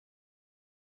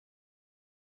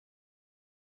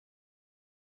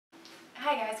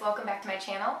Hi guys, welcome back to my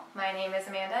channel. My name is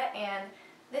Amanda and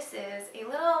this is a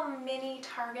little mini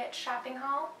Target shopping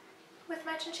haul with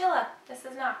my chinchilla. This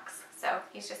is Knox, so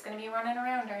he's just going to be running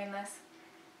around during this.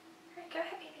 Alright, go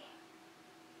ahead baby.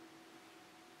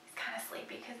 He's kind of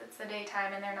sleepy because it's the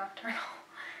daytime and they're nocturnal,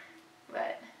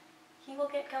 but he will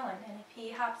get going, and if he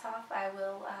hops off I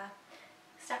will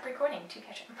stop recording to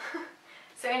catch him.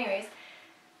 So anyways,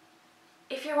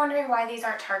 if you're wondering why these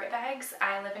aren't Target bags,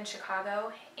 I live in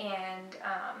Chicago and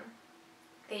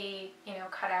they,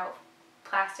 cut out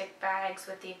plastic bags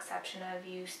with the exception of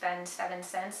you spend 7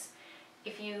 cents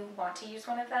if you want to use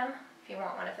one of them, if you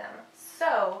want one of them.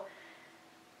 So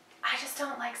I just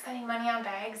don't like spending money on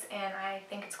bags, and I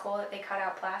think it's cool that they cut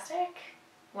out plastic.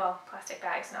 Well, plastic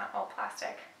bags, not all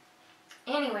plastic.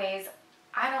 Anyways,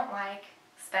 I don't like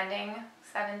spending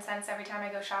 7 cents every time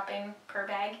I go shopping per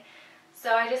bag.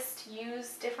 So I just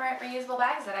use different reusable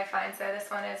bags that I find. So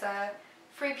this one is a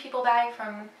Free People bag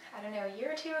from, I don't know, a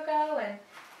year or two ago. And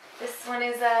this one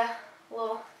is a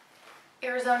little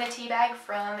Arizona tea bag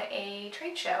from a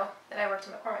trade show that I worked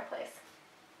in before my place.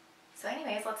 So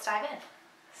anyways, let's dive in.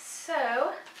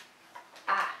 So,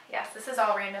 yes, this is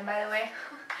all random by the way.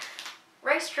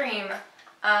 Rice Dream.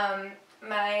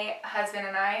 My husband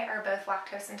and I are both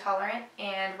lactose intolerant,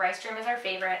 and Rice Dream is our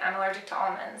favorite. I'm allergic to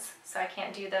almonds, so I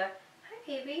can't do the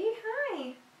baby,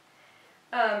 hi.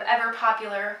 Ever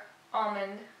popular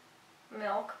almond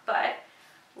milk, but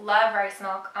love rice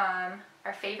milk.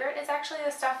 Our favorite is actually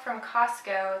the stuff from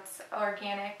Costco. It's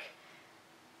organic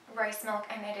rice milk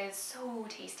and it is so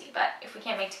tasty, but if we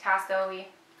can't make it to Costco, we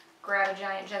grab a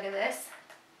giant jug of this.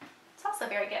 It's also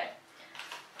very good.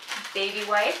 Baby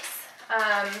wipes.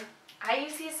 I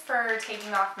use these for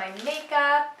taking off my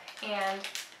makeup and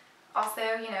also,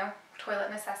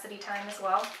 toilet necessity time as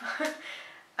well.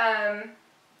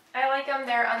 I like them.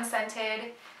 They're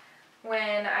unscented.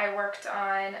 When I worked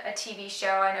on a TV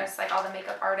show, I noticed like all the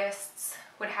makeup artists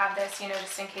would have this,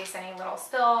 just in case any little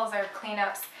spills or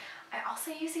cleanups. I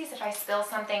also use these if I spill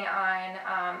something on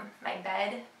my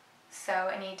bed.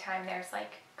 So anytime there's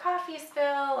like coffee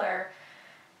spill or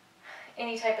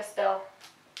any type of spill,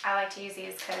 I like to use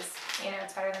these because,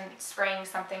 it's better than spraying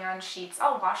something on sheets.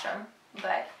 I'll wash them,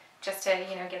 but just to,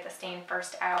 get the stain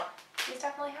first out. These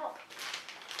definitely help.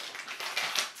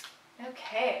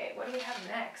 Okay, what do we have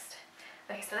next?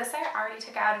 Okay, so this I already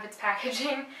took out of its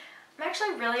packaging. I'm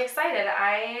actually really excited.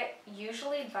 I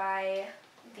usually buy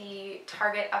the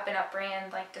Target Up and Up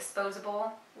brand, like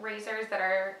disposable razors that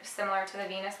are similar to the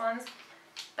Venus ones.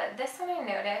 But this one I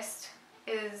noticed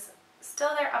is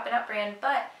still their Up and Up brand,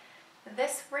 but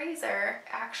this razor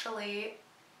actually,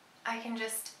 I can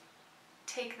just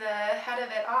take the head of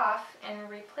it off and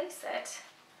replace it.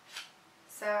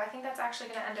 So I think that's actually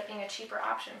going to end up being a cheaper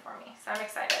option for me. So I'm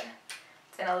excited.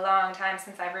 It's been a long time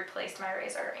since I've replaced my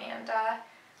razor and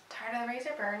tired of the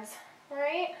razor burns,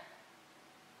 right?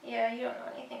 Yeah, you don't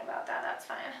know anything about that. That's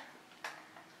fine.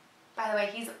 By the way,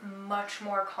 he's much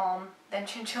more calm than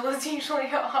chinchillas usually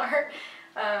are.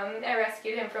 I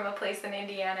rescued him from a place in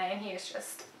Indiana and he is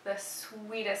just the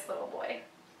sweetest little boy.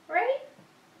 Right?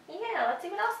 Yeah, let's see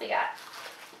what else we got.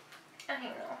 I don't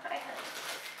know. Hi,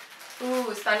 honey.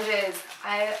 Ooh, sponges.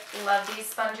 I love these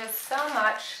sponges so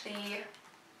much. The,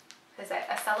 is it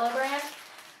Acello brand?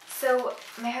 So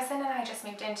my husband and I just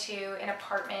moved into an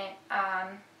apartment.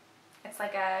 It's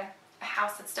like a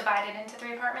house that's divided into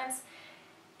 3 apartments.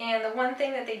 And the one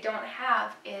thing that they don't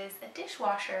have is a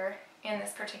dishwasher in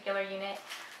this particular unit.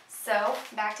 So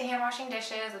back to hand washing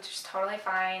dishes, which is totally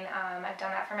fine. I've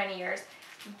done that for many years.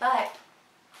 But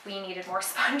we needed more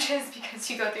sponges because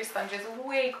you go through sponges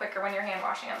way quicker when you're hand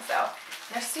washing them. So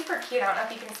they're super cute. I don't know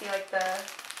if you can see like the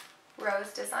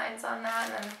rose designs on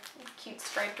that and then cute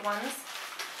striped ones.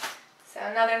 So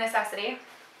another necessity.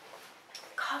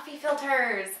 Coffee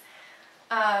filters.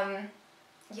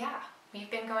 Yeah, we've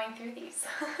been going through these.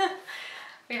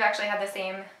 We've actually had the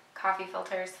same coffee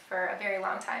filters for a very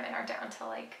long time and are down to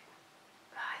like,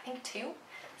 I think 2.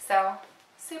 So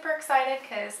super excited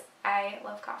because I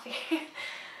love coffee.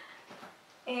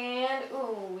 And,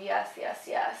 ooh, yes.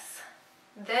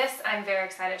 This I'm very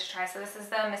excited to try. So this is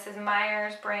the Mrs.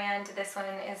 Meyer's brand. This one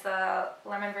is the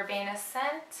Lemon Verbena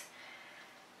scent.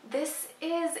 This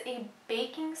is a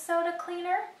baking soda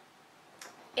cleaner.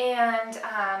 And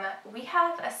we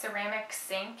have a ceramic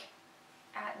sink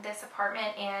at this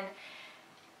apartment, and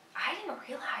I didn't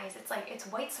realize it's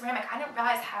white ceramic. I didn't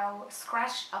realize how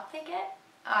scratched up they get.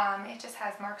 It just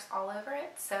has marks all over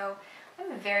it. So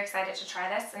I'm very excited to try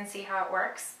this and see how it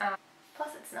works.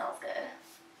 Plus it smells good.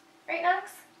 Right,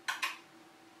 Knox?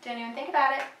 Didn't even think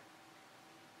about it.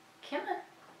 Come on.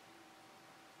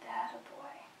 That a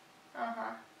boy.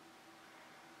 Uh-huh.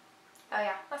 Oh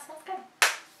yeah, that smells good.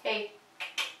 Hey,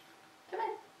 come on.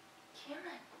 Come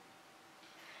on.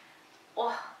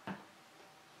 Oh.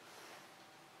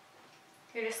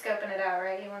 You're just scoping it out,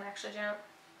 right? You won't actually jump?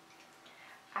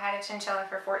 I had a chinchilla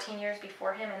for 14 years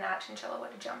before him, and that chinchilla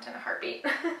would have jumped in a heartbeat.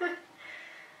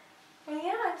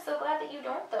 Yeah, I'm so glad that you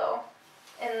don't, though.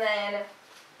 And then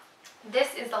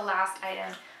this is the last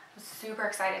item. I'm super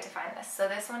excited to find this. So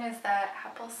this one is the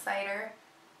apple cider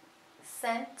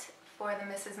scent for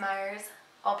the Mrs. Meyer's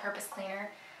all-purpose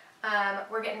cleaner.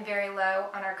 We're getting very low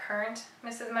on our current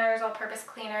Mrs. Meyer's all-purpose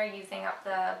cleaner, using up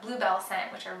the bluebell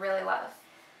scent, which I really love.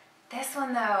 This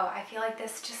one though, I feel like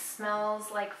this just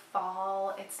smells like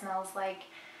fall. It smells like,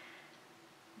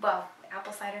 well,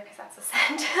 apple cider, because that's a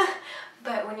scent.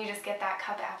 But when you just get that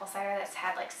cup of apple cider that's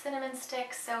had like cinnamon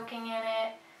sticks soaking in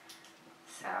it.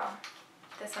 So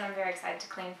this one I'm very excited to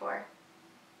clean for.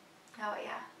 Oh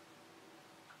yeah,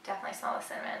 definitely smell the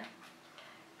cinnamon.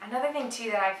 Another thing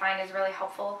too that I find is really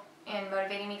helpful in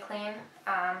motivating me clean,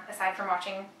 aside from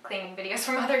watching cleaning videos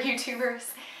from other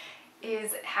YouTubers,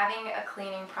 is having a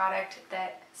cleaning product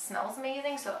that smells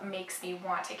amazing, so it makes me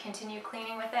want to continue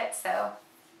cleaning with it. So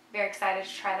very excited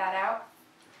to try that out.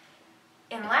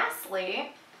 And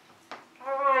lastly,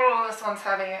 oh, this one's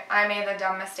heavy. I made the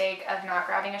dumb mistake of not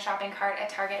grabbing a shopping cart at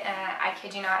Target, and I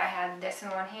kid you not, I had this in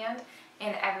one hand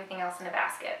and everything else in a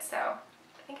basket. So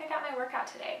I think I got my workout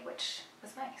today, which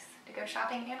was nice, to go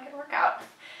shopping and get a workout.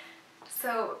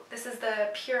 So this is the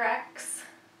Purex.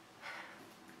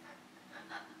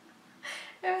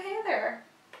 Oh, hey there.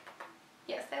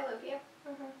 Yes, I love you. I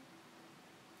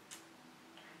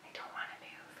don't want to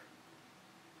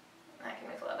move. I can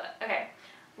move a little bit. Okay.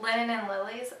 Linen and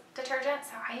Lilies detergent.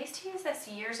 So I used to use this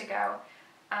years ago,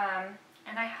 and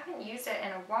I haven't used it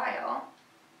in a while,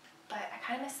 but I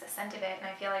kind of miss the scent of it, and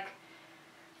I feel like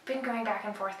I've been going back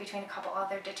and forth between a couple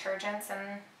other detergents,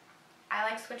 and I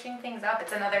like switching things up.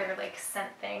 It's another like scent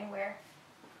thing where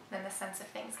then the sense of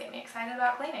things get me excited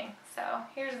about cleaning. So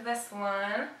here's this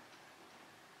one.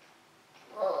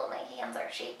 Oh, my hands are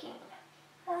shaking.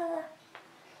 All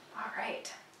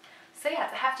right. So yeah,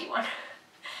 it's a hefty one.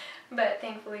 But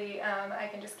thankfully I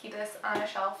can just keep this on a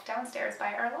shelf downstairs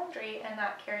by our laundry and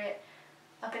not carry it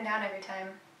up and down every time.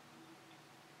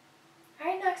 All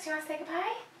right, Nux, you want to say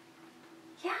goodbye?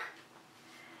 Yeah?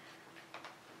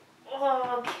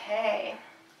 Okay.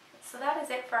 So that is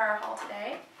it for our haul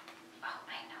today. Oh,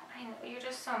 I know. You're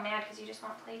just so mad because you just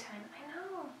want playtime. I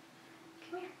know.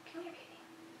 Come here, baby.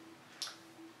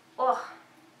 Ugh.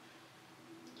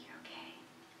 You're okay.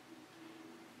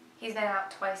 He's been out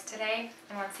twice today,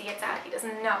 and once he gets out, he does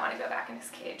not want to go back in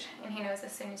his cage. And he knows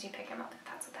as soon as you pick him up that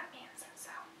that's what that means. So,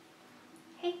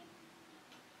 hey.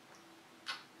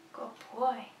 Good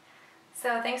boy.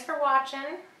 So thanks for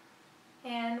watching,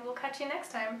 and we'll catch you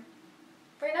next time.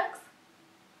 Right, Nux?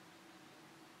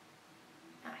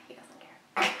 Ah, he doesn't care.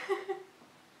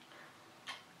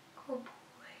 Good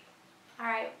boy.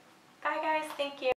 Alright. Bye, guys. Thank you.